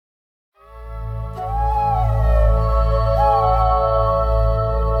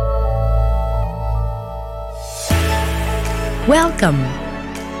Welcome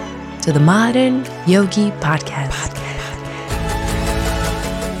to the Modern Yogi Podcast.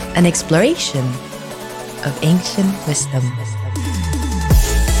 An exploration of ancient wisdom.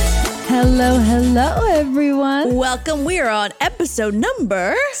 Hello, everyone. Welcome. We are on episode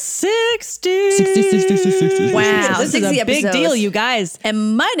number 60. 60. Wow, This is 60 a big episodes. deal, you guys.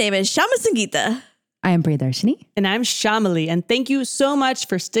 And my name is Shama Sangeeta. I am Priyadarshini. And I'm Shamali. And thank you so much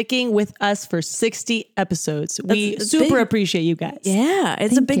for sticking with us for 60 episodes. We That's super big. appreciate you guys. Yeah,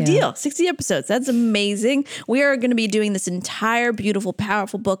 it's a Thank big you. deal. 60 episodes. That's amazing. We are going to be doing this entire beautiful,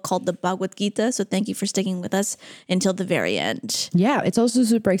 powerful book called the Bhagavad Gita. So thank you for sticking with us until the very end. Yeah, it's also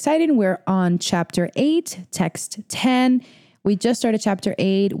super exciting. We're on chapter 8, text 10. We just started chapter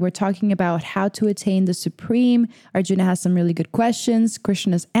 8. We're talking about how to attain the supreme. Arjuna has some really good questions.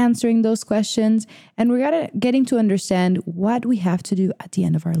 Krishna is answering those questions. And we're getting to understand what we have to do at the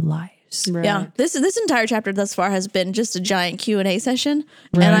end of our lives. Right. Yeah, this entire chapter thus far has been just a giant Q&A session,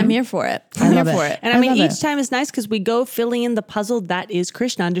 and I'm here for it. I'm here love for it. it. And I mean, love each time is nice because we go filling in the puzzle that is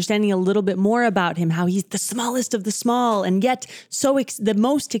Krishna, understanding a little bit more about him, how he's the smallest of the small, and yet the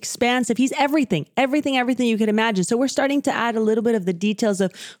most expansive. He's everything you could imagine. So we're starting to add a little bit of the details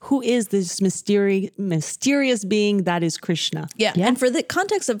of who is this mysterious being that is Krishna. Yeah. And for the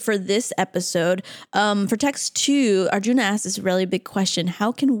context of for this episode, for text 2, Arjuna asked this really big question: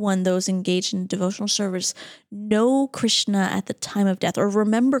 how can one, those engaged in devotional service, know Krishna at the time of death or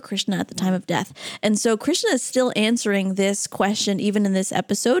remember Krishna at the time of death? And so Krishna is still answering this question even in this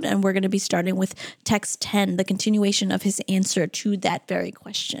episode, and we're going to be starting with text 10, the continuation of his answer to that very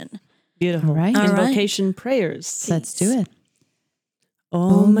question. Beautiful. All right. Invocation prayers. Let's do it.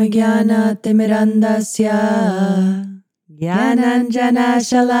 Om Jnana Timirandasya Jnananjana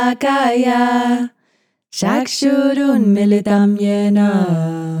Shalakaya Chakshurun Militam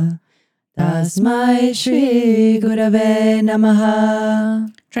Yena Tasmai Shri Gurave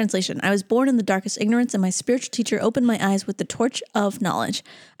Namaha. Translation: I was born in the darkest ignorance, and my spiritual teacher opened my eyes with the torch of knowledge.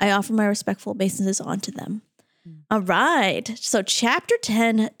 I offer my respectful obeisances onto them. All right. So chapter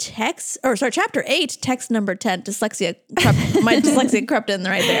 8, text number 10. My dyslexia crept in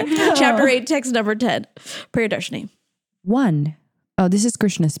right there. Chapter 8, text number 10. Priyadarshini. One. Oh, this is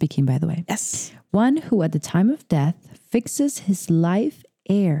Krishna speaking, by the way. Yes. One who at the time of death fixes his life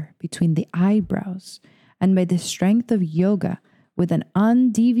air between the eyebrows, and by the strength of yoga, with an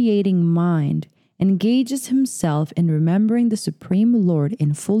undeviating mind, engages himself in remembering the Supreme Lord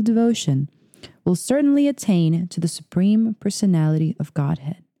in full devotion, will certainly attain to the Supreme Personality of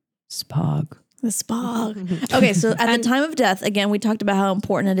Godhead. Spog. The Spog. Okay, so at the time of death, again, we talked about how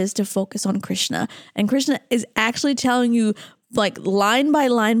important it is to focus on Krishna. And Krishna is actually telling you, like, line by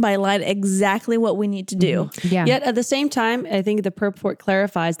line by line, exactly what we need to do. Yeah. Yet at the same time, I think the purport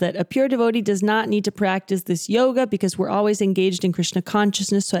clarifies that a pure devotee does not need to practice this yoga because we're always engaged in Krishna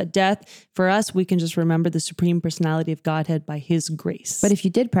consciousness. So at death, for us, we can just remember the Supreme Personality of Godhead by His grace. But if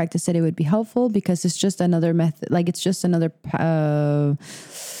you did practice it, it would be helpful because it's just another method, like it's just another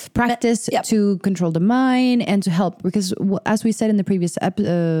practice to control the mind and to help. Because as we said in the previous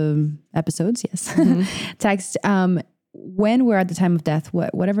episodes, yes, text, when we're at the time of death,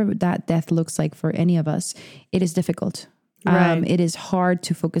 whatever that death looks like for any of us, it is difficult. Right. It is hard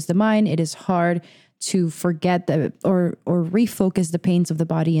to focus the mind. It is hard to forget or refocus the pains of the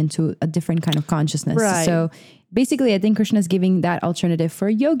body into a different kind of consciousness. Right. So basically, I think Krishna is giving that alternative for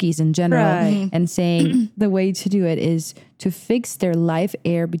yogis in general and saying the way to do it is to fix their life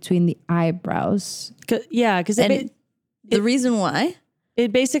air between the eyebrows. Because The reason why?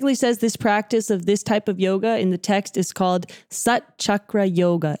 it basically says this practice of this type of yoga in the text is called Sat Chakra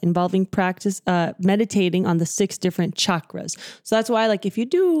Yoga, involving practice, meditating on the 6 different chakras. So that's why, like, if you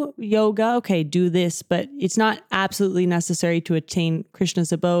do yoga, okay, do this, but it's not absolutely necessary to attain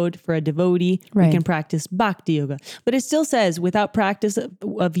Krishna's abode for a devotee. Right. You can practice bhakti yoga. But it still says without practice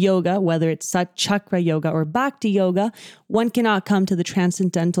of yoga, whether it's Sat Chakra Yoga or bhakti yoga, one cannot come to the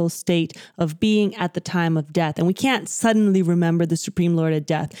transcendental state of being at the time of death. And we can't suddenly remember the Supreme Lord at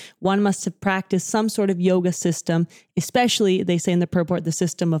death. One must have practiced some sort of yoga system, especially, they say in the purport, the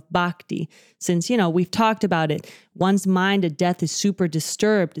system of bhakti. Since, we've talked about it, one's mind at death is super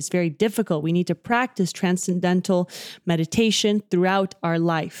disturbed. It's very difficult. We need to practice transcendental meditation throughout our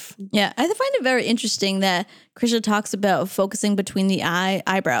life. Yeah, I find it very interesting that Krishna talks about focusing between the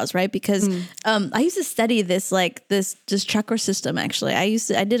eyebrows, right? Because I used to study this chakra system. Actually,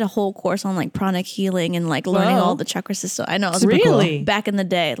 I did a whole course on like pranic healing and like learning all the chakra system. I know, it was really cool. Back in the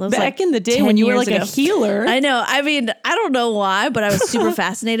day. It was back in the day when you were like a healer. I know. I mean, I don't know why, but I was super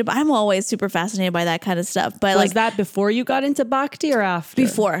fascinated. But I'm always super fascinated by that kind of stuff. But was that before you got into bhakti or after?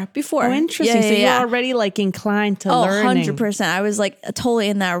 Before. Oh, interesting. So you're already like inclined to learning. 100%. I was like totally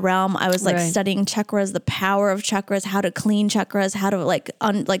in that realm. I was like studying chakras, the power of chakras, how to clean chakras, how to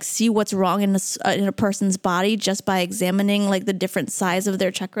like see what's wrong in a person's body just by examining like the different size of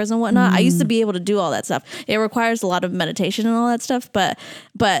their chakras and whatnot. I used to be able to do all that stuff. It requires a lot of meditation and all that stuff, but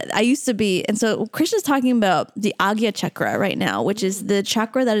I used to be. And so Krishna's talking about the Agya chakra right now, which is the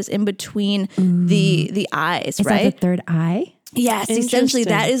chakra that is in between the eyes, is right? That the third eye? Yes, essentially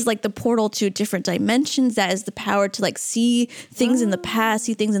that is like the portal to different dimensions. That is the power to like see things in the past,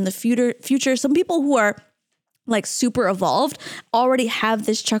 see things in the future. Some people who are like super evolved already have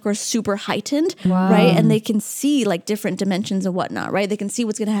this chakra super heightened, right? And they can see like different dimensions and whatnot, right? They can see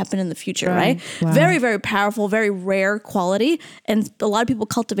what's going to happen in the future, right? Wow. Very, very powerful, very rare quality. And a lot of people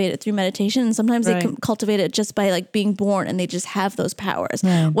cultivate it through meditation. And sometimes they can cultivate it just by like being born and they just have those powers.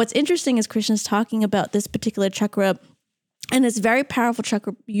 What's interesting is Krishna's talking about this particular chakra. And it's very powerful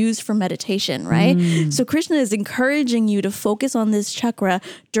chakra used for meditation, right? So Krishna is encouraging you to focus on this chakra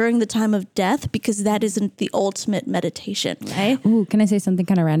during the time of death because that isn't the ultimate meditation, right? Ooh, can I say something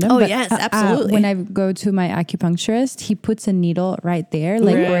kind of random? Oh, yes, absolutely. When I go to my acupuncturist, he puts a needle right there,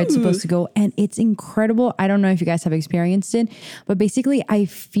 like where it's supposed to go. And it's incredible. I don't know if you guys have experienced it, but basically I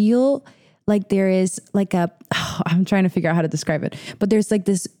feel like there is like I'm trying to figure out how to describe it, but there's like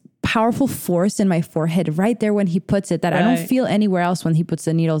this powerful force in my forehead right there when he puts it that I don't feel anywhere else when he puts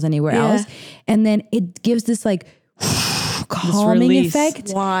the needles anywhere else. And then it gives this like calming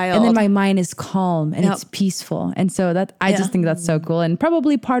effect. Wild. And then my mind is calm and it's peaceful. And so that I just think that's so cool. And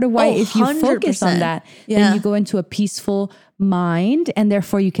probably part of why if you focus on that, then you go into a peaceful mind and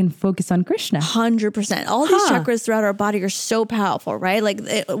therefore you can focus on Krishna. 100%. All these chakras throughout our body are so powerful, right? Like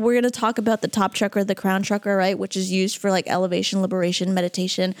we're going to talk about the top chakra, the crown chakra, right? Which is used for like elevation, liberation,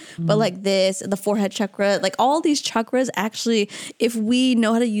 meditation. But like the forehead chakra, like all these chakras actually, if we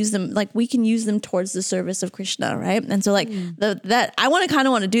know how to use them, like we can use them towards the service of Krishna, right? And so like that I want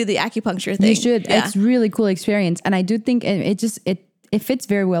to do the acupuncture thing. You should. Yeah. It's really cool experience. And I do think it fits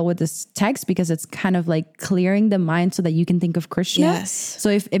very well with this text because it's kind of like clearing the mind so that you can think of Krishna. Yes. So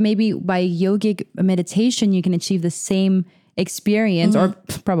if it maybe by yogic meditation, you can achieve the same experience or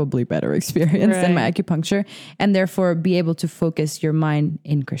probably better experience than my acupuncture and therefore be able to focus your mind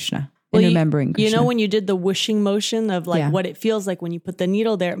in Krishna. And remembering Krishna. You know, when you did the whooshing motion of like what it feels like when you put the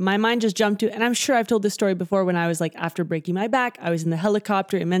needle there, my mind just jumped to, and I'm sure I've told this story before when I was like, after breaking my back, I was in the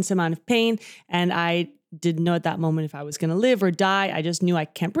helicopter, immense amount of pain. And I didn't know at that moment if I was going to live or die. I just knew I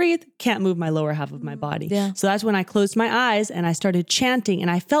can't breathe, can't move my lower half of my body. Yeah. So that's when I closed my eyes and I started chanting and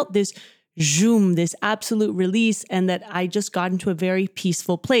I felt this zoom, this absolute release, and that I just got into a very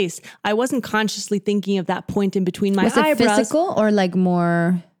peaceful place. I wasn't consciously thinking of that point in between my eyebrows. Was it physical or like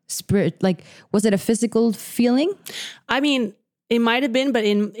more spirit? Like, was it a physical feeling? I mean, it might have been, but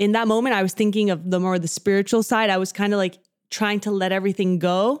in that moment, I was thinking of the spiritual side. I was kind of like trying to let everything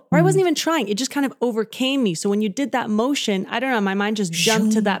go, or I wasn't even trying. It just kind of overcame me. So when you did that motion, I don't know, my mind just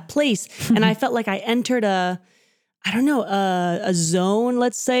jumped to that place. And I felt like I entered a zone,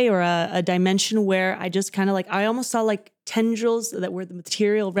 let's say, or a dimension where I just kind of like, I almost saw like tendrils that were the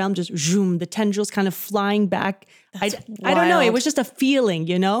material realm, just zoom, the tendrils kind of flying back. I don't know. It was just a feeling,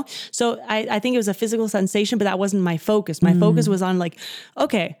 you know? So I think it was a physical sensation, but that wasn't my focus. My focus was on like,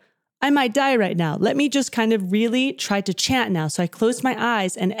 okay, I might die right now. Let me just kind of really try to chant now. So I closed my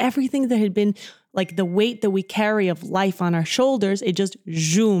eyes and everything that had been like the weight that we carry of life on our shoulders, it just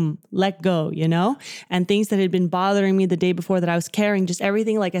zoom, let go, you know? And things that had been bothering me the day before that I was carrying, just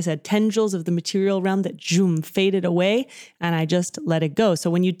everything, like I said, tendrils of the material realm that zoom, faded away and I just let it go. So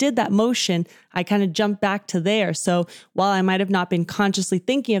when you did that motion, I kind of jumped back to there. So while I might have not been consciously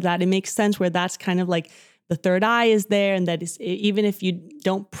thinking of that, it makes sense where that's kind of like the third eye is there, and that is, even if you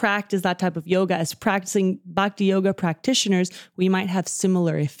don't practice that type of yoga, as practicing bhakti yoga practitioners, we might have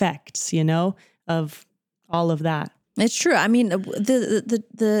similar effects, you know, of all of that. It's true. I mean,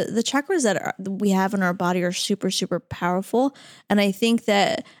 the chakras that we have in our body are super, super powerful. And I think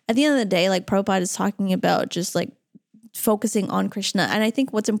that at the end of the day, like Prabhupada is talking about just like focusing on Krishna. And I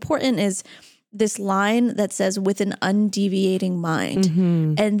think what's important is this line that says with an undeviating mind.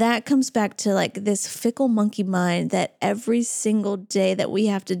 And that comes back to like this fickle monkey mind that every single day that we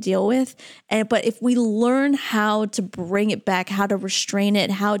have to deal with. But if we learn how to bring it back, how to restrain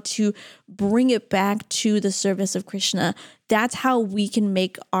it, how to bring it back to the service of Krishna, that's how we can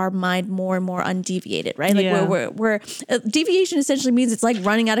make our mind more and more undeviated, right? Like we're deviation essentially means it's like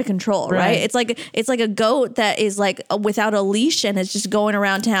running out of control, right? It's like a goat that is like without a leash and it's just going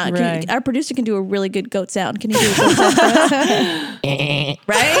around town. Our producer can do a really good goat sound. Can you do a goat sound for us?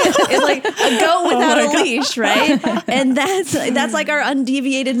 Right? It's like a goat without a leash, right? And that's like our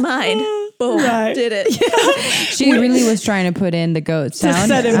undeviated mind. Boom, did it. She really was trying to put in the goat sound.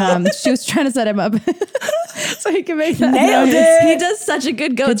 She was trying to set him up so he can make that Nailed noise. it. He does such a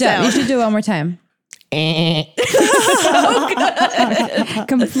good goat Good job. sound. You should do it one more time. So good.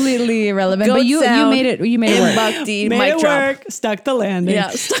 Completely irrelevant. Goat But you made it. You made it work. Bhakti, Made mic it drop. work. Stuck the landing. Yeah,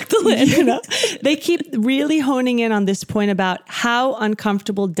 stuck the landing. You know, they keep really honing in on this point about how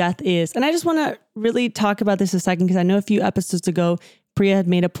uncomfortable death is. And I just want to really talk about this a second, because I know a few episodes ago, Priya had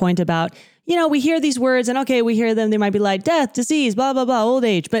made a point about, you know, we hear these words and okay, we hear them. They might be like death, disease, blah, blah, blah, old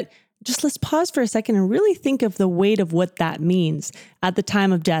age. But just let's pause for a second and really think of the weight of what that means at the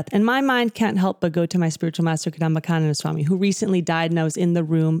time of death. And my mind can't help but go to my spiritual master, Kadamba Swami, who recently died, and I was in the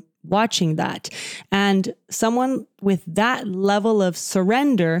room watching that. And someone with that level of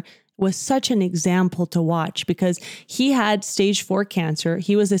surrender was such an example to watch, because he had stage 4 cancer.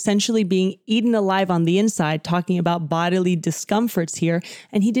 He was essentially being eaten alive on the inside, talking about bodily discomforts here.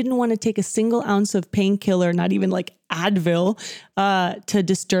 And he didn't want to take a single ounce of painkiller, not even like Advil, to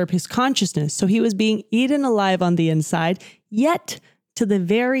disturb his consciousness. So he was being eaten alive on the inside, yet to the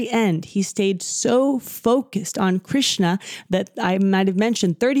very end, he stayed so focused on Krishna that I might have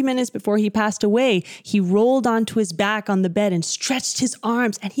mentioned 30 minutes before he passed away, he rolled onto his back on the bed and stretched his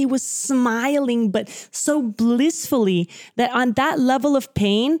arms, and he was smiling, but so blissfully that on that level of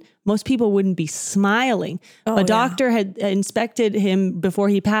pain, most people wouldn't be smiling. A doctor had inspected him before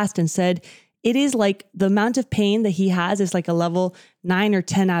he passed and said, it is like the amount of pain that he has is like a level 9 or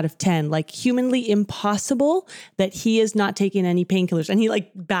 10 out of 10, like humanly impossible that he is not taking any painkillers. And he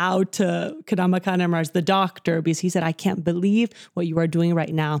like bowed to Kadamba Maharaj, the doctor, because he said, I can't believe what you are doing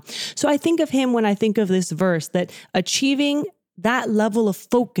right now. So I think of him when I think of this verse, that achieving that level of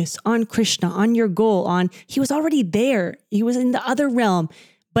focus on Krishna, on your goal, he was already there. He was in the other realm,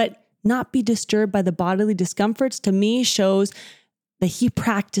 but not be disturbed by the bodily discomforts, to me shows that he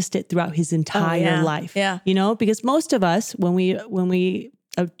practiced it throughout his entire life. Yeah. You know, because most of us, when we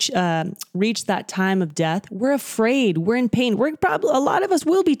reach that time of death, we're afraid, we're in pain. A lot of us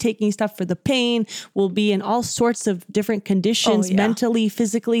will be taking stuff for the pain. We'll be in all sorts of different conditions, mentally,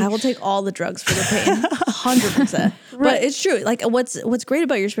 physically. I will take all the drugs for the pain, 100%. But it's true. Like what's great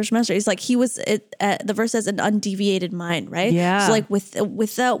about your spiritual master is like he was. The verse says an undeviated mind, right? Yeah. So like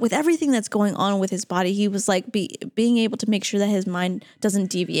with everything that's going on with his body, he was like being able to make sure that his mind doesn't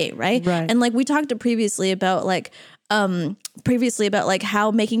deviate, right? Right. And like we talked previously about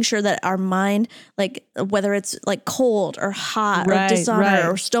how making sure that our mind, like whether it's like cold or hot or dishonor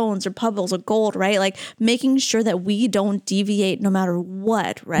or stones or pebbles or gold, right? Like making sure that we don't deviate no matter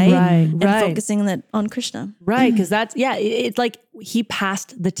what, right? And focusing that on Krishna. Right. Because it's like he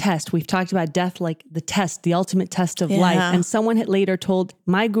passed the test. We've talked about death, like the test, the ultimate test of life. And someone had later told,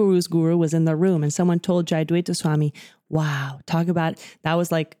 my guru's guru was in the room, and someone told Jayadvaita Swami, wow, talk about, that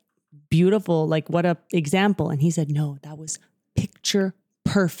was like beautiful, like what a example. And he said, no, that was picture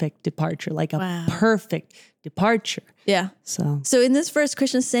perfect departure, like a perfect departure. Yeah. So in this verse,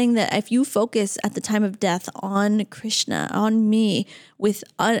 Krishna's saying that if you focus at the time of death on Krishna, on me, with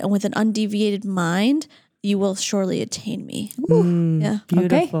an undeviated mind, you will surely attain me. Yeah.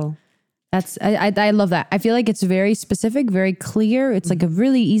 beautiful. Okay. I love that. I feel like it's very specific, very clear. It's like a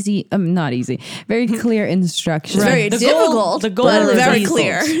really easy, not easy, very clear instruction. It's very difficult, but very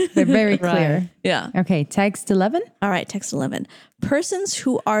clear. They're very clear. Yeah. Okay, text 11. All right, text 11. Persons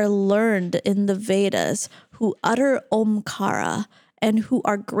who are learned in the Vedas, who utter Omkara, and who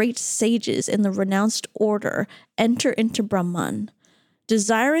are great sages in the renounced order, enter into Brahman.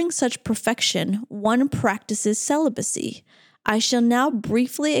 Desiring such perfection, one practices celibacy. I shall now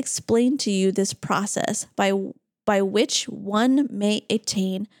briefly explain to you this process by which one may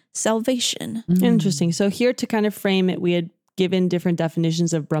attain salvation. Interesting. So here, to kind of frame it, we had given different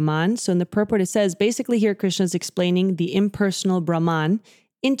definitions of Brahman. So in the purport, it says, basically here, Krishna is explaining the impersonal Brahman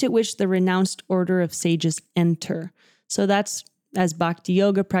into which the renounced order of sages enter. So that's, as Bhakti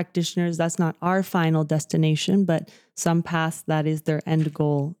Yoga practitioners, that's not our final destination, but some paths, that is their end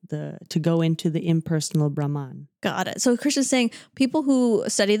goal, to go into the impersonal Brahman. Got it. So Krishna's saying people who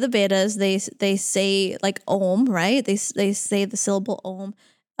study the Vedas, they say like Om, right? They say the syllable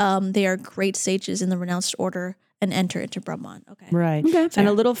Om. They are great sages in the renounced order, and enter into Brahman. Okay. Right. Okay. And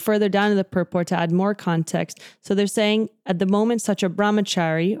a little further down in the purport to add more context. So they're saying at the moment, such a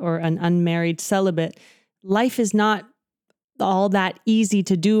brahmachari or an unmarried celibate, life is not all that easy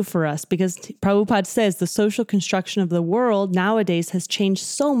to do for us because Prabhupada says the social construction of the world nowadays has changed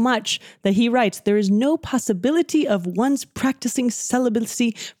so much that he writes, there is no possibility of one's practicing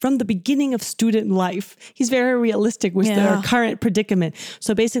celibacy from the beginning of student life. He's very realistic with our current predicament.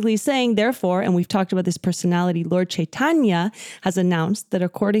 So basically saying, therefore, and we've talked about this personality, Lord Chaitanya has announced that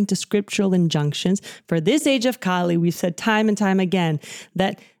according to scriptural injunctions, for this age of Kali, we've said time and time again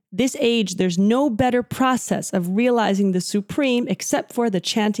that this age, there's no better process of realizing the supreme except for the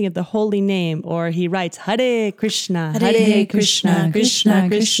chanting of the holy name. Or he writes, Hare Krishna, Hare Krishna, Krishna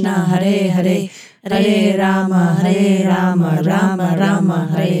Krishna, Hare Hare, Hare Rama, Rama Rama,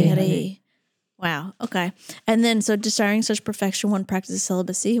 Hare Hare. Wow. Okay. And then, so desiring such perfection, one practices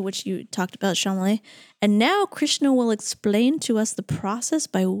celibacy, which you talked about, Shamali. And now Krishna will explain to us the process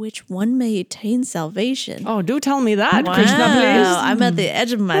by which one may attain salvation. Oh, do tell me that, Wow. Krishna, please. I'm at the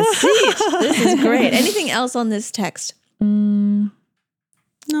edge of my seat. This is great. Anything else on this text? No.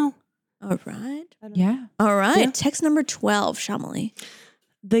 All right. Yeah. All right. Yeah. Text number 12, Shamali.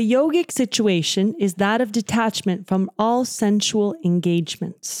 The yogic situation is that of detachment from all sensual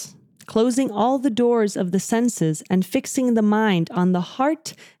engagements, closing all the doors of the senses and fixing the mind on the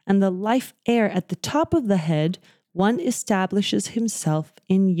heart and the life air at the top of the head, one establishes himself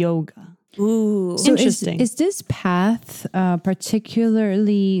in yoga. Ooh. So Interesting. Is this path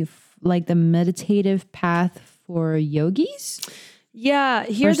particularly like the meditative path for yogis Yeah,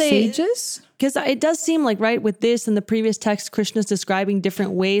 here or they... sages? Because it does seem like, right, with this and the previous text, Krishna's describing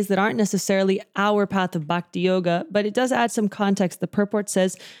different ways that aren't necessarily our path of bhakti yoga, but it does add some context. The purport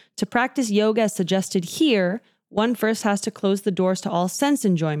says, to practice yoga as suggested here, one first has to close the doors to all sense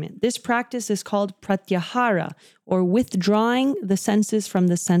enjoyment. This practice is called pratyahara, or withdrawing the senses from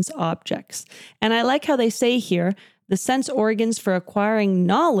the sense objects. And I like how they say here, the sense organs for acquiring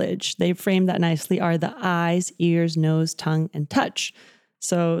knowledge, they frame that nicely, are the eyes, ears, nose, tongue, and touch.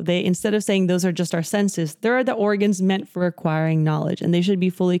 So they, instead of saying those are just our senses, there are the organs meant for acquiring knowledge, and they should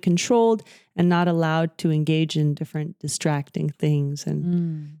be fully controlled and not allowed to engage in different distracting things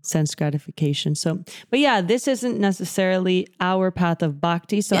and sense gratification. So, but yeah, this isn't necessarily our path of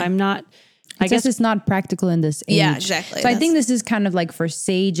bhakti. So I'm not, I guess it's not practical in this age. Yeah, exactly. So I think this is kind of like for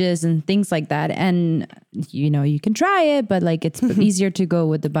sages and things like that. And, you know, you can try it, but like it's easier to go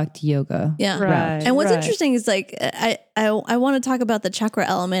with the bhakti yoga. Yeah. Right. And what's right. interesting is like, I want to talk about the chakra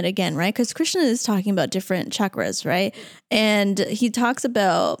element again, right? Because Krishna is talking about different chakras, right? And he talks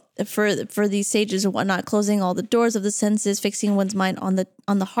about for these sages and whatnot, closing all the doors of the senses, fixing one's mind on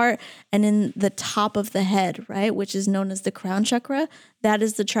the heart and in the top of the head, right? Which is known as the crown chakra. That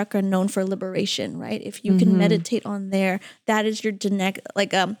is the chakra known for liberation, right? If you can meditate on there, that is your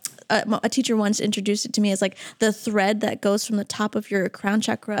like a teacher once introduced it to me as like the thread that goes from the top of your crown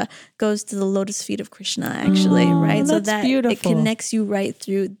chakra goes to the lotus feet of Krishna, actually, right? So that's that beautiful. it connects you right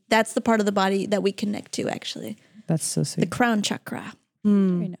through. That's the part of the body that we connect to, actually. That's so The sweet. crown chakra.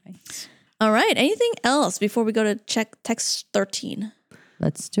 Very nice. All right. Anything else before we go to check text 13?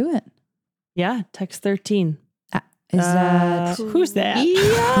 Let's do it. yeah, text 13. Is that Who's that? me?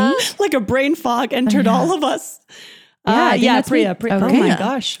 Like a brain fog entered all of us. I think that's me. Priya. Oh Okay. my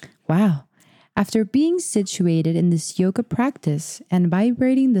gosh. Wow. After being situated in this yoga practice and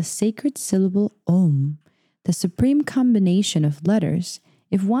vibrating the sacred syllable Om, the supreme combination of letters,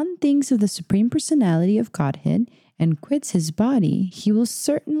 if one thinks of the Supreme Personality of Godhead and quits his body, he will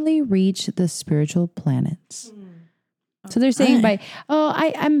certainly reach the spiritual planets. So they're saying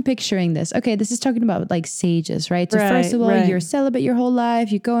I'm picturing this. Okay, this is talking about like sages, right? So first of all, right. you're celibate your whole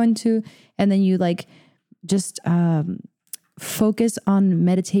life, you go into, and then you like just focus on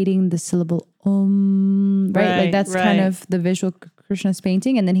meditating the syllable Om, right? Like that's kind of the visual Krishna's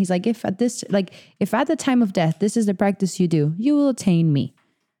painting. And then he's like, if at the time of death, this is the practice you do, you will attain me.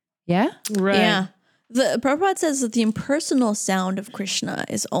 Yeah? Right. Yeah. The Prabhupada says that the impersonal sound of Krishna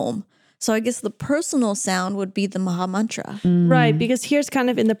is Om. So I guess the personal sound would be the Maha Mantra. Right, because here's kind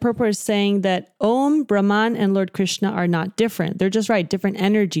of in the purport saying that Om, Brahman, and Lord Krishna are not different. They're just different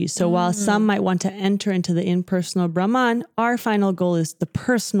energies. So while some might want to enter into the impersonal Brahman, our final goal is the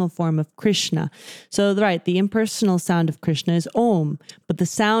personal form of Krishna. So the impersonal sound of Krishna is Om, but the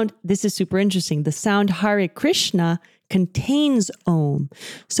sound, this is super interesting, the sound Hare Krishna contains Om.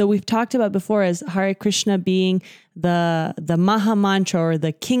 So we've talked about before as Hare Krishna being the Maha Mantra or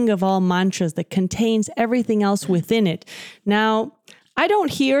the king of all mantras that contains everything else within it. Now, I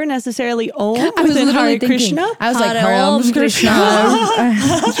don't hear necessarily Om I was within literally Hare thinking, Krishna. I was like, Hare Om Om Krishna.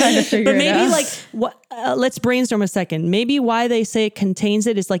 I'm trying to figure But it maybe out. like what? Let's brainstorm a second. Maybe why they say it contains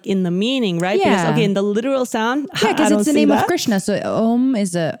it is like in the meaning, right? Yeah. Because in the literal sound, Yeah, because I it's the don't name see of that. Krishna. So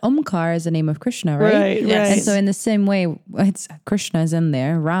Omkar is the name of Krishna, right? Right, Yes. right. And so in the same way, it's Krishna's in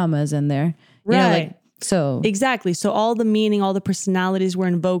there, Rama's in there. You know, Right. so Exactly. So all the meaning, all the personalities we're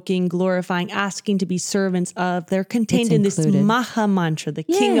invoking, glorifying, asking to be servants of, they're contained It's in this included. Maha mantra, the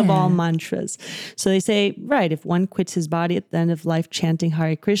king of all Yeah. mantras. So they say, right, if one quits his body at the end of life chanting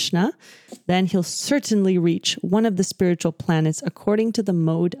Hare Krishna, then he'll certainly reach one of the spiritual planets according to the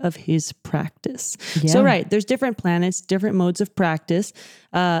mode of his practice. So Yeah. right, there's different planets, different modes of practice.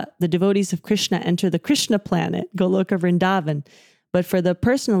 The devotees of Krishna enter the Krishna planet, Goloka Vrindavan. But for the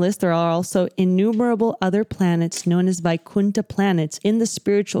personalist, there are also innumerable other planets known as Vaikuntha planets in the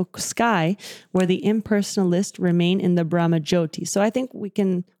spiritual sky where the impersonalists remain in the Brahma Jyoti. So I think we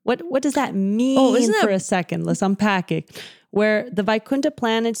can, what does that mean isn't for that- a second? Let's unpack it. Where the Vaikuntha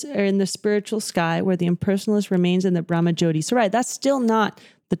planets are in the spiritual sky, where the impersonalist remains in the Brahma Jyoti. So right, that's still not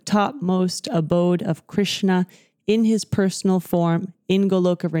the topmost abode of Krishna in his personal form in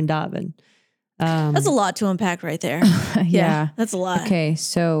Goloka Vrindavan. That's a lot to unpack right there. yeah. That's a lot. Okay,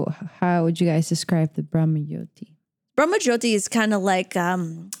 so how would you guys describe the Brahma Yoti? Brahma Jyoti is kind of like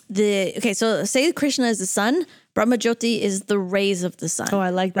so say Krishna is the sun, Brahma Jyoti is the rays of the sun. Oh,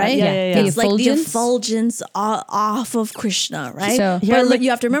 I like that. Right? Yeah, yeah, yeah. It's like the effulgence? effulgence off of Krishna, right? So- But you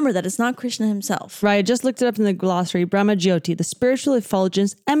have to remember that it's not Krishna himself. Right, I just looked it up in the glossary. Brahma Jyoti, the spiritual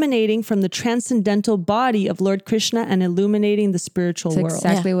effulgence emanating from the transcendental body of Lord Krishna and illuminating the spiritual It's world.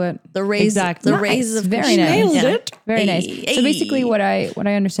 exactly what. The rays, Exactly. the rays Nice. of Very Krishna. nice. Nailed Yeah. it. Very nice. Hey, So basically, hey. what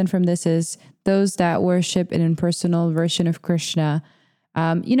I understand from this is those that worship an impersonal version of Krishna.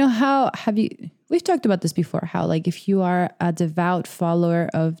 You know how we've talked about this before? How like if you are a devout follower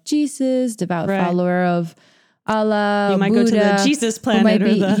of Jesus, devout Right. follower of Allah, You might go to the Buddha, Jesus who planet might or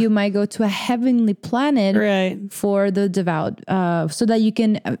be- the- you might go to a heavenly planet Right. for the devout, so that you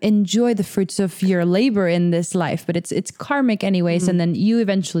can enjoy the fruits of your labor in this life. But it's karmic anyways, and then you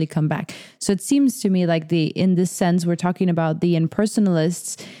eventually come back. So it seems to me like in this sense, we're talking about the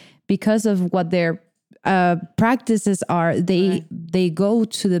impersonalists because of what their practices are. They go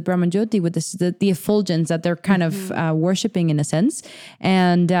to the Brahma Jyoti with the effulgence that they're kind of worshiping in a sense,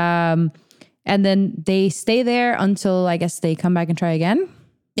 and then they stay there until I guess they come back and try again.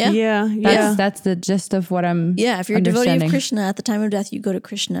 Yeah. Yeah. That's the gist of what I'm. Yeah, if you're a devotee of understanding. Krishna, at the time of death, you go to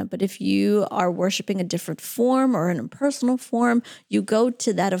Krishna. But if you are worshiping a different form or an impersonal form, you go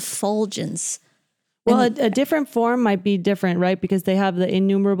to that effulgence. Well, a different form might be different, right? Because they have the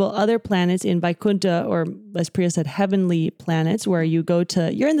innumerable other planets in Vaikuntha, or as Priya said, heavenly planets, where you're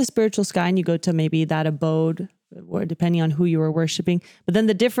in the spiritual sky and you go to maybe that abode, or depending on who you were worshiping. But then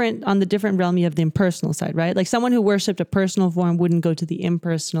on the different realm, you have the impersonal side, right? Like someone who worshipped a personal form wouldn't go to the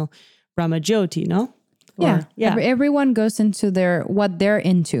impersonal Brahma Jyoti, no? Yeah, yeah. Everyone goes into what they're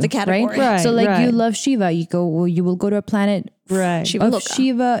into, The category. right? So, like, you Right. love Shiva, you will go to a planet Right. Shiva of Loka.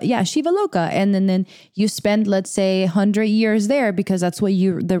 Shiva, Shiva Loka, and then you spend, let's say, 100 years there because that's what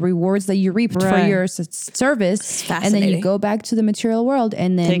the rewards that you reaped for Right. your service, and then you fascinating. go back to the material world,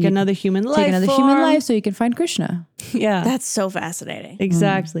 and then Take you another human life. take another human form. life so you can find Krishna. Yeah. That's so fascinating.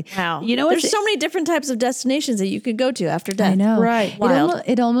 exactly. Wow. You know what? There's so many different types of destinations that you could go to after death. I know, Right. Wild.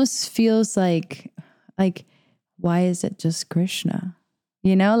 It almost feels like why is it just Krishna?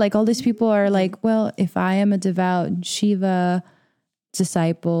 You know, like all these people are like, well, if I am a devout Shiva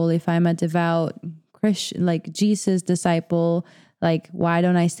disciple, if I'm a devout Christian, like Jesus disciple, like why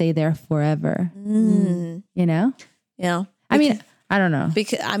don't I stay there forever? You know? Yeah. I mean, I don't know.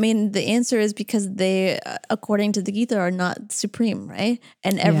 Because the answer is because they, according to the Gita, are not supreme, right?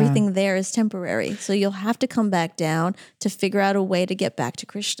 And everything there is temporary. So you'll have to come back down to figure out a way to get back to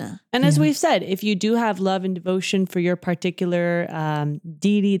Krishna. And as we've said, if you do have love and devotion for your particular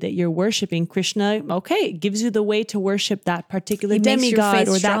deity that you're worshiping, Krishna, okay, gives you the way to worship that particular He makes your demigod faith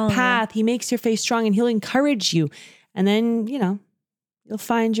or strong, that path. He makes your faith strong and he'll encourage you. And then, you'll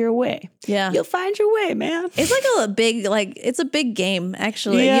find your way. Yeah. You'll find your way, man. It's like it's a big game,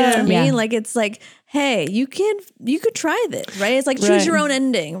 actually. You know Yeah. what I mean? Yeah. Like, it's like, hey, you could try this, right? It's like choose Right. your own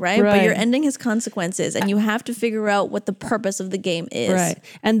ending, right? But Right. your ending has consequences and you have to figure out what the purpose of the game is. Right.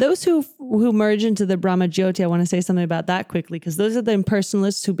 And those who merge into the Brahma Jyoti, I want to say something about that quickly, because those are the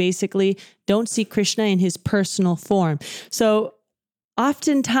impersonalists who basically don't see Krishna in his personal form. So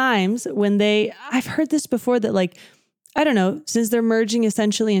oftentimes I've heard this before that like, I don't know, since they're merging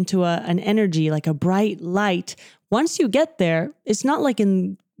essentially into an energy, like a bright light, once you get there, it's not like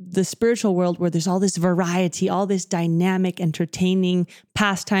in the spiritual world where there's all this variety, all this dynamic, entertaining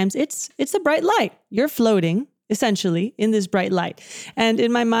pastimes. It's a bright light. You're floating essentially in this bright light. And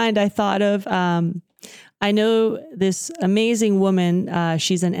in my mind, I thought of, I know this amazing woman.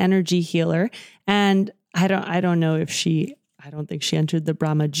 She's an energy healer, and I don't know if I don't think she entered the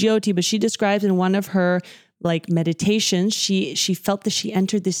Brahma Jyoti, but she describes in one of her like meditations, she felt that she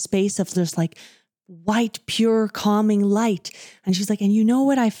entered this space of this like white, pure, calming light. And she's like, and you know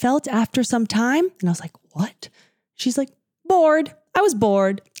what I felt after some time? And I was like, what? She's like, bored. I was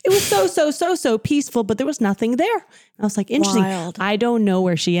bored. It was so peaceful, but there was nothing there. And I was like, interesting. Wild. I don't know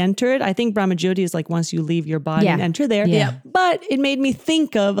where she entered. I think Brahma Jyoti is like once you leave your body and enter there. Yeah. But it made me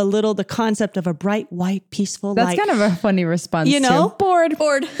think of a little the concept of a bright, white, peaceful That's light. kind of a funny response. You know? too. Bored.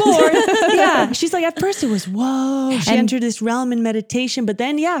 Bored. Yeah. She's like, at first it was, whoa. She entered this realm in meditation. But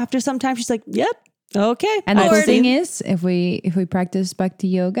then, after some time, she's like, yep. Okay. And the cool thing is, if we practice bhakti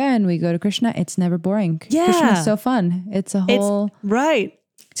yoga and we go to Krishna, it's never boring. Yeah. Krishna is so fun. It's a whole right.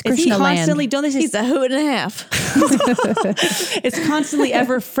 it's Is he Krishna constantly, land. don't they say, He's a hoot and a half. it's constantly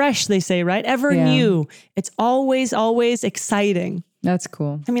ever fresh, they say, right? Ever new. It's always exciting. That's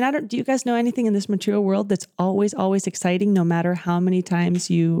cool. I mean, do you guys know anything in this material world that's always exciting no matter how many times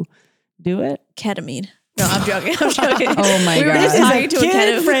you do it? Ketamine. No, I'm joking. Oh my We were God. just talking to a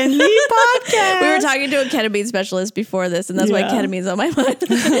Kid-friendly podcast. We were talking to a ketamine specialist before this, and that's why ketamine's on my mind.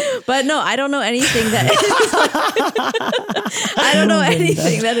 But no, I don't know anything that is I don't know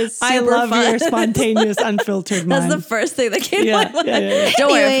anything that is super I love fun. your spontaneous, unfiltered mind. That's the first thing that came to Yeah, my mind. yeah.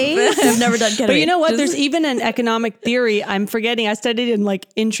 Don't worry, I've never done ketamine. But you know what? Just- There's even an economic theory. I'm forgetting. I studied in like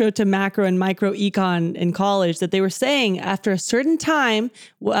intro to macro and micro econ in college that they were saying after a certain time,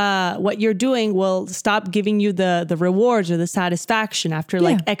 what you're doing will stop giving you the rewards or the satisfaction after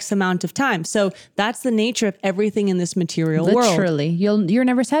like X amount of time. So that's the nature of everything in this material world. Literally, you're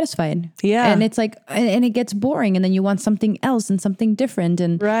never satisfied. Yeah. And it's like, and it gets boring, and then you want something else and something different.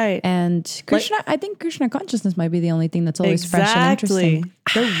 And Right. And Krishna, I think Krishna consciousness might be the only thing that's always fresh and interesting.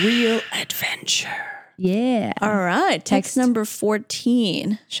 The real adventure. Yeah. All right, text number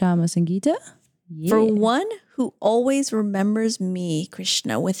 14. Shama Sangita. Yeah. For one who always remembers me,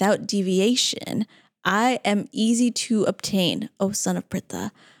 Krishna, without deviation, I am easy to obtain, O son of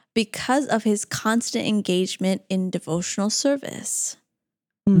Pritha, because of his constant engagement in devotional service.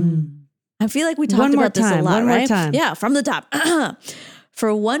 I feel like we talked about this a lot, One right? more time. Yeah, from the top.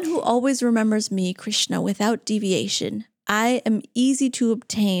 For one who always remembers me, Krishna, without deviation, I am easy to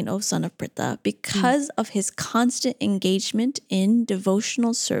obtain, O son of Pritha, because of his constant engagement in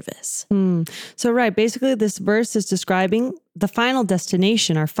devotional service. So, right, basically this verse is describing the final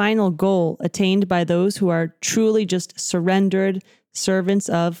destination, our final goal attained by those who are truly just surrendered servants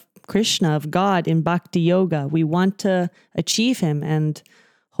of Krishna, of God in bhakti yoga. We want to achieve him, and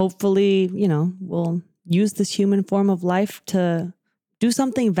hopefully, we'll use this human form of life to do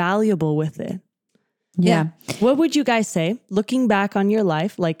something valuable with it. Yeah. What would you guys say, looking back on your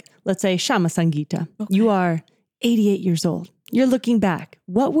life, like let's say Shama Sangita, you are 88 years old. You're looking back.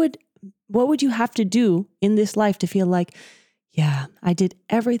 What would you have to do in this life to feel like, yeah, I did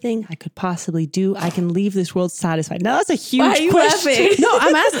everything I could possibly do. I can leave this world satisfied. Now that's a huge Why are you question. laughing? No,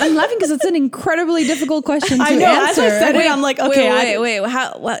 I'm laughing because it's an incredibly difficult question to I know. As answer. I said it, I'm like, okay. Wait.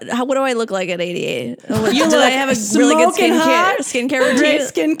 What do I look like at 88? You Did look I have a really good smoking hot, skincare routine? great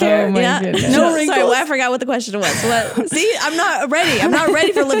skincare. Oh my Yeah. goodness. No wrinkles. Sorry, I forgot what the question was. What? See, I'm not ready. I'm not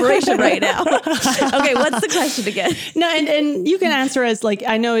ready for liberation right now. Okay, what's the question again? No, and you can answer as like,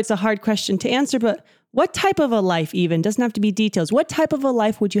 I know it's a hard question to answer, but what type of a life even, doesn't have to be details. What type of a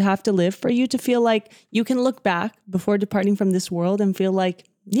life would you have to live for you to feel like you can look back before departing from this world and feel like,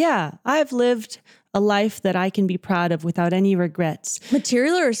 yeah, I've lived a life that I can be proud of without any regrets?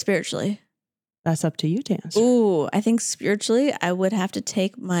 Materially or spiritually? That's up to you to answer. Ooh, I think spiritually, I would have to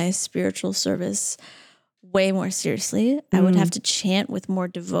take my spiritual service way more seriously. I would have to chant with more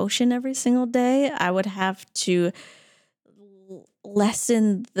devotion every single day. I would have to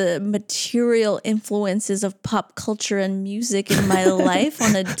lessen the material influences of pop culture and music in my life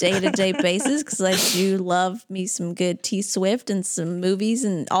on a day-to-day basis, because I do love me some good T Swift and some movies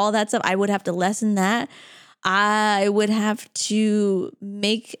and all that stuff. I would have to lessen that. I would have to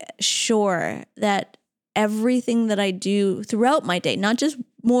make sure that everything that I do throughout my day, not just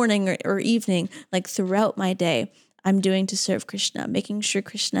morning or evening, like throughout my day, I'm doing to serve Krishna, making sure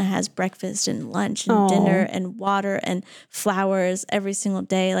Krishna has breakfast and lunch and dinner and water and flowers every single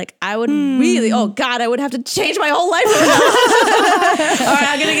day. Like I would really, oh God, I would have to change my whole life around. All right,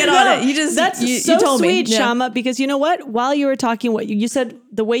 I'm going to get on it. That's you so told sweet, me. Shama, because you know what? While you were talking, what you said,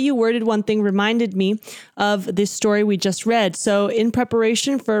 the way you worded one thing reminded me of this story we just read. So in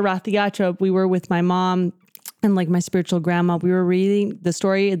preparation for Rath Yatra, we were with my mom and like my spiritual grandma, we were reading the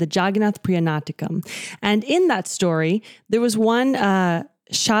story of the Jagannath Priyanatikam. And in that story, there was one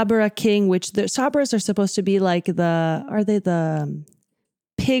Shabara king, which the Shabaras are supposed to be like the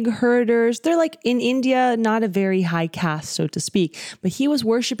pig herders. They're like in India, not a very high caste, so to speak. But he was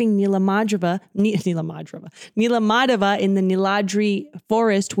worshiping Nilamadeva in the Niladri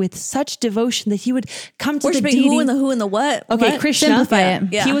forest with such devotion that he would come to Worshipping the deity. who and the what? Okay, What? Krishna. Simplify it.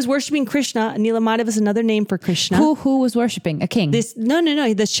 Yeah. He was worshiping Krishna. Nilamadeva is another name for Krishna. Who was worshiping? A king. No.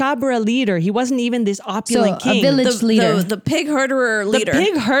 The Shabara leader. He wasn't even this opulent So, a king. village leader. The pig herderer leader. The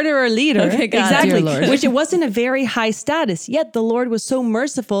pig herderer leader. Okay, got it. Exactly. Dear Lord. Which it wasn't a very high status. Yet the Lord was so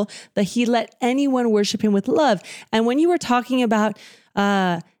merciful that he let anyone worship him with love. And when you were talking about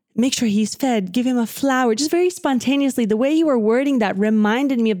make sure he's fed, give him a flower, just very spontaneously, the way you were wording that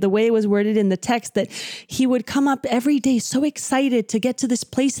reminded me of the way it was worded in the text, that he would come up every day so excited to get to this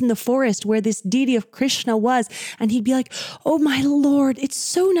place in the forest where this deity of Krishna was. And he'd be like, oh my Lord, it's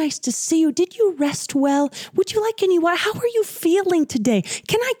so nice to see you. Did you rest well? Would you like any water? How are you feeling today?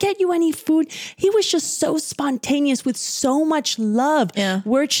 Can I get you any food? He was just so spontaneous with so much love,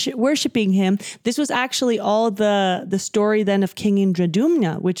 worshiping him. This was actually all the story then of King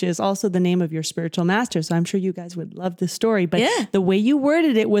Indradumna, which is also the name of your spiritual master. So I'm sure you guys would love this story. But the way you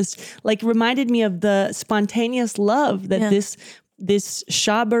worded it was like reminded me of the spontaneous love that this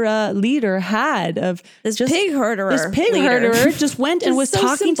Shabara leader had of this pig herderer. This pig leader. herderer just went and was so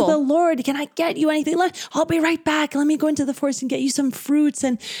talking simple. to the Lord. Can I get you anything? I'll be right back. Let me go into the forest and get you some fruits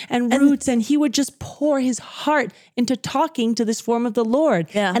and roots. And he would just pour his heart into talking to this form of the Lord.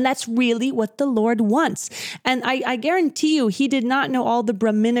 Yeah. And that's really what the Lord wants. And I guarantee you, he did not know all the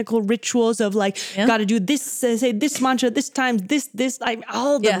Brahminical rituals of got to do this, say this mantra, this time,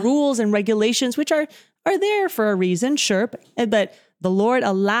 all the rules and regulations, which are there for a reason, sure. But the Lord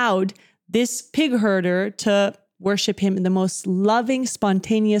allowed this pig herder to worship him in the most loving,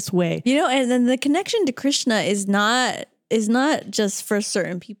 spontaneous way. You know, and then the connection to Krishna is not just for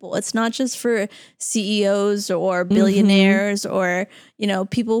certain people. It's not just for CEOs or billionaires or,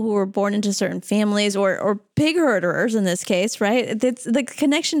 people who were born into certain families or pig herderers in this case, right? It's, the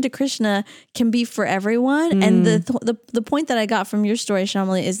connection to Krishna can be for everyone. And the point that I got from your story,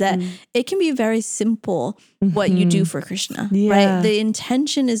 Shamali, is that it can be very simple what you do for Krishna, right? The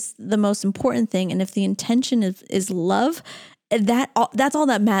intention is the most important thing. And if the intention is love, that's all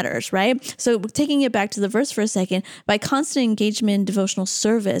that matters, right? So taking it back to the verse for a second, by constant engagement in devotional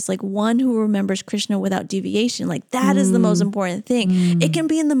service, like one who remembers Krishna without deviation, like that is the most important thing. It can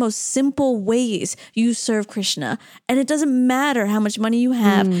be in the most simple ways you serve Krishna. And it doesn't matter how much money you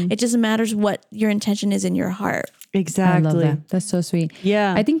have. It just matters what your intention is in your heart. Exactly. I love that. That's so sweet.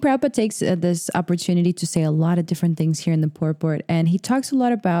 Yeah. I think Prabhupada takes this opportunity to say a lot of different things here in the purport. And he talks a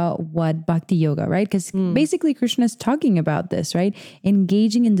lot about what Bhakti Yoga, right? Because basically Krishna is talking about this, right?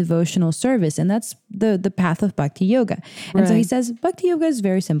 Engaging in devotional service. And that's the path of Bhakti Yoga. And so he says, Bhakti Yoga is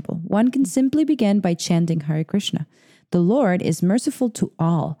very simple. One can simply begin by chanting Hare Krishna. The Lord is merciful to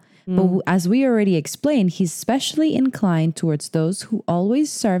all. But as we already explained, he's specially inclined towards those who always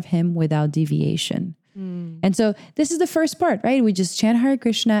serve him without deviation. And so this is the first part, right? We just chant Hare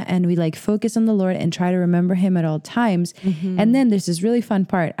Krishna and we focus on the Lord and try to remember him at all times. And then there's this really fun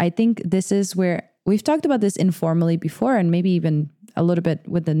part. I think this is where we've talked about this informally before and maybe even a little bit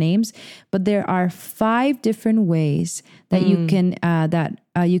with the names, but there are 5 different ways that you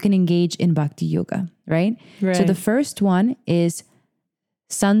can engage in Bhakti Yoga, right? So the first one is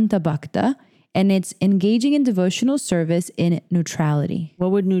Santa Bhakta, and it's engaging in devotional service in neutrality.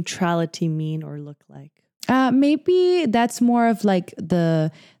 What would neutrality mean or look like? Maybe that's more of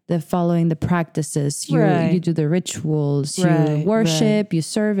the following the practices. You do the rituals, you worship, you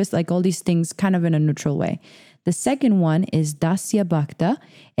service, all these things kind of in a neutral way. The second one is Dasya Bhakta,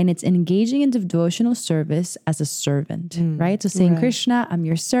 and it's engaging in devotional service as a servant, right? So saying, Krishna, I'm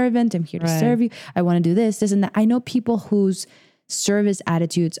your servant. I'm here to serve you. I want to do this, and that. I know people whose service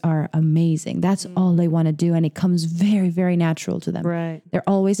attitudes are amazing. That's all they want to do. And it comes very, very natural to them. Right. They're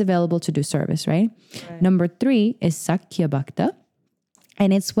always available to do service, right? Number 3 is Sakya Bhakta.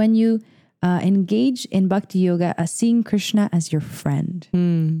 And it's when you engage in bhakti yoga as seeing Krishna as your friend.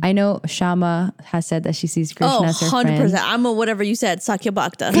 I know Shama has said that she sees Krishna as her 100%. friend. I'm a whatever you said, Sakya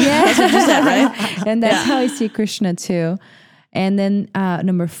Bhakta. Yeah. That's what you said, right? And that's how I see Krishna too. And then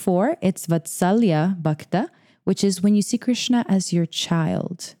number 4, it's Vatsalya Bhakta, which is when you see Krishna as your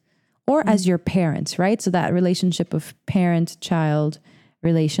child or as your parents, right? So that relationship of parent-child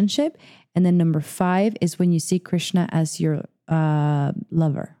relationship. And then number 5 is when you see Krishna as your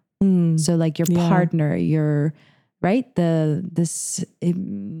lover. So like your partner, your, right? You're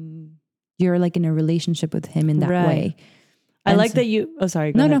like in a relationship with him in that way. I like that you, go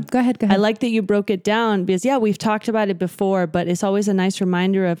ahead. Go ahead. I like that you broke it down because we've talked about it before, but it's always a nice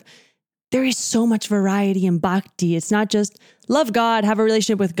reminder of there is so much variety in bhakti. It's not just love God, have a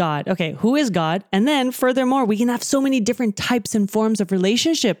relationship with God. Okay, who is God? And then furthermore, we can have so many different types and forms of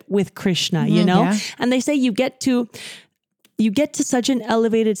relationship with Krishna, you know? Yeah. And they say you get to such an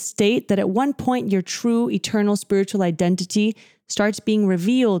elevated state that at one point your true eternal spiritual identity starts being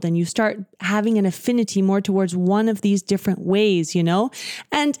revealed and you start having an affinity more towards one of these different ways, you know?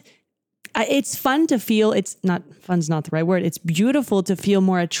 And it's fun to feel, fun's not the right word. It's beautiful to feel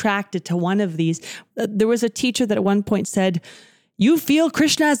more attracted to one of these. There was a teacher that at one point said, you feel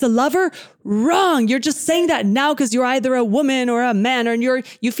Krishna as the lover? Wrong. You're just saying that now because you're either a woman or a man, or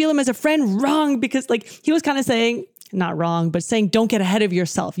you feel him as a friend. Wrong. Because he was kind of saying, not wrong, but saying don't get ahead of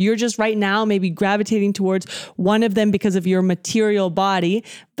yourself. You're just right now maybe gravitating towards one of them because of your material body.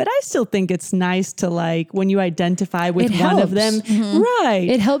 But I still think it's nice to when you identify with one of them. Right.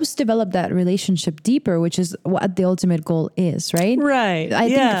 It helps develop that relationship deeper, which is what the ultimate goal is, right? Right. I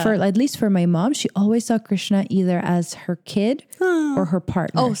think at least for my mom, she always saw Krishna either as her kid or her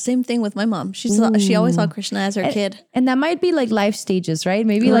partner. Oh, same thing with my mom. She always saw Krishna as her kid. And that might be life stages, right?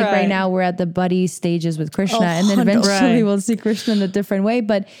 Maybe right now we're at the buddy stages with Krishna and then eventually we'll see Krishna in a different way,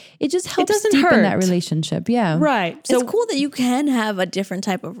 but it just helps deepen that relationship. Yeah. Right. So it's cool that you can have a different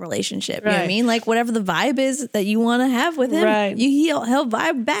type of relationship. You know what I mean? Whatever the vibe is that you want to have with him, he'll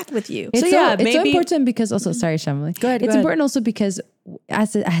vibe back with you. It's so important because also, sorry, Shamali. Go ahead. It's important also because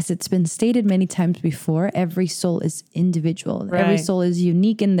as it's been stated many times before, every soul is individual. Right. Every soul is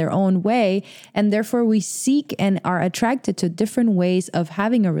unique in their own way. And therefore we seek and are attracted to different ways of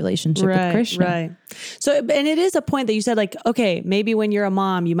having a relationship with Krishna. Right. So, and it is a point that you said okay, maybe when you're a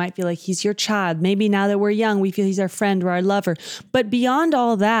mom, you might feel like he's your child. Maybe now that we're young, we feel he's our friend or our lover. But beyond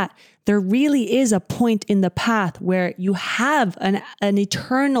all that, there really is a point in the path where you have an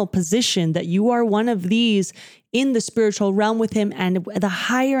eternal position that you are one of these in the spiritual realm with him. And the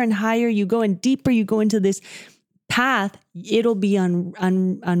higher and higher you go and deeper you go into this path, it'll be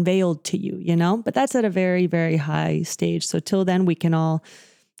unveiled to you, you know? But that's at a very, very high stage. So till then, we can all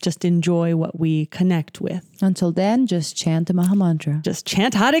just enjoy what we connect with. Until then, just chant the Maha Mantra. Just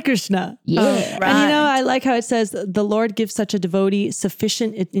chant Hare Krishna. Yeah. Right. And I like how it says the Lord gives such a devotee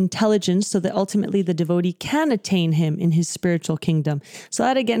sufficient intelligence so that ultimately the devotee can attain him in his spiritual kingdom. So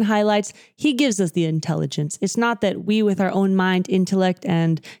that again highlights he gives us the intelligence. It's not that we with our own mind, intellect,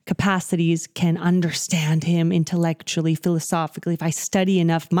 and capacities can understand him intellectually, philosophically. If I study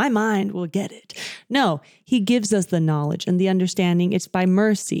enough, my mind will get it. No, he gives us the knowledge and the understanding. It's by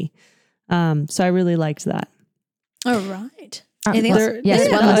mercy. So I really liked that. All right. Anything else?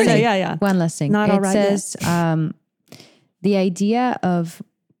 Yes, one last thing. One last thing. Not all right says the idea of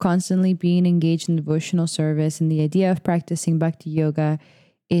constantly being engaged in devotional service and the idea of practicing bhakti yoga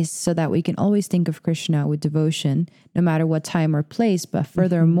is so that we can always think of Krishna with devotion, no matter what time or place. But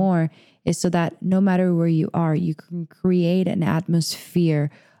furthermore, is so that no matter where you are, you can create an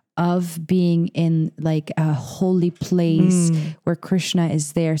atmosphere of being in a holy place where Krishna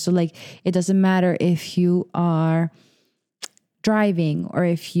is there. So it doesn't matter if you are driving or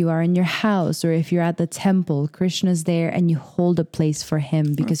if you are in your house or if you're at the temple, Krishna's there and you hold a place for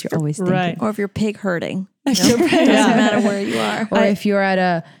him because you're always thinking. Right. Or if you're pig herding. It doesn't matter where you are. Or if you're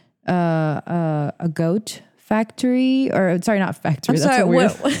at a goat factory, or sorry, not factory. I'm sorry,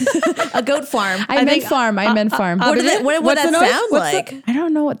 a goat farm. I meant farm. What would that sound like? I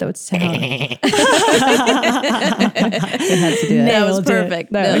don't know what that would sound like. That was perfect.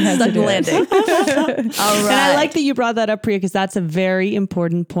 Stuck the landing. All right. And I like that you brought that up, Priya, because that's a very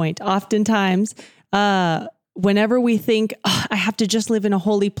important point. Oftentimes, whenever we think, I have to just live in a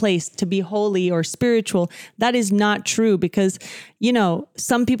holy place to be holy or spiritual, that is not true because,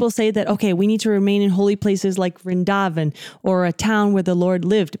 some people say that, okay, we need to remain in holy places like Vrindavan or a town where the Lord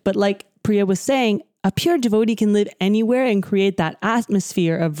lived. But like Priya was saying, a pure devotee can live anywhere and create that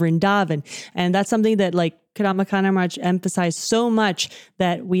atmosphere of Vrindavan. And that's something that like Kadamba Maharaj emphasized so much,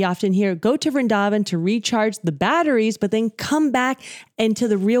 that we often hear, go to Vrindavan to recharge the batteries, but then come back into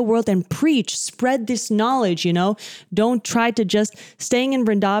the real world and preach, spread this knowledge, you know. Don't try to just, staying in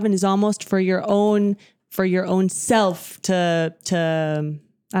Vrindavan is almost for your own self to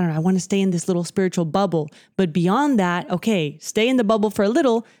I don't know, I want to stay in this little spiritual bubble. But beyond that, okay, stay in the bubble for a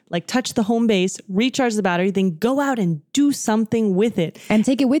little, like touch the home base, recharge the battery, then go out and do something with it. And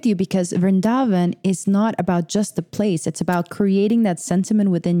take it with you, because Vrindavan is not about just the place. It's about creating that sentiment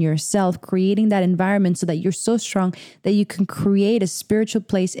within yourself, creating that environment so that you're so strong that you can create a spiritual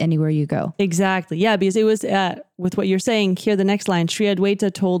place anywhere you go. Exactly. Yeah, because it was with what you're saying here, the next line, Sri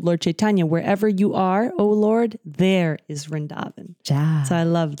Advaita told Lord Chaitanya, wherever you are, O Lord, there is Vrindavan. Ja. So I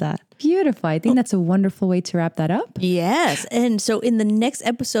love that. Beautiful. I think that's a wonderful way to wrap that up. Yes. And so in the next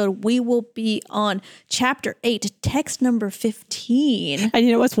episode, we will be on chapter 8, text number 15. And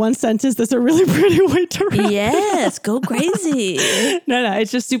you know what's one sentence that's a really pretty way to wrap Yes, go crazy. No,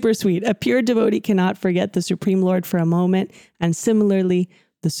 it's just super sweet. A pure devotee cannot forget the Supreme Lord for a moment. And similarly,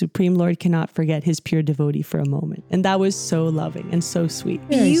 the Supreme Lord cannot forget his pure devotee for a moment. And that was so loving and so sweet.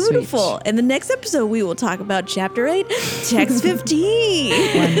 Very Beautiful. sweet. In the next episode, we will talk about chapter 8, text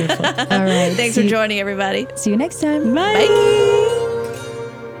 15. Wonderful. All right. Thanks for joining, everybody. See you next time. Bye.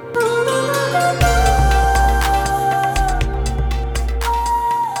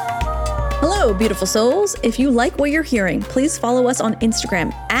 Hello, beautiful souls. If you like what you're hearing, please follow us on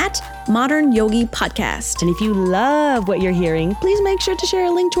Instagram at Modern Yogi Podcast. And if you love what you're hearing, please make sure to share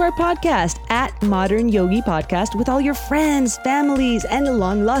a link to our podcast at Modern Yogi Podcast with all your friends, families, and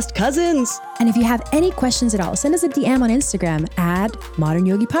long-lost cousins. And if you have any questions at all, send us a DM on Instagram at Modern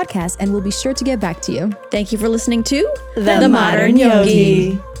Yogi Podcast, and we'll be sure to get back to you. Thank you for listening to The Modern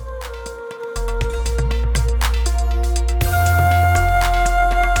Yogi.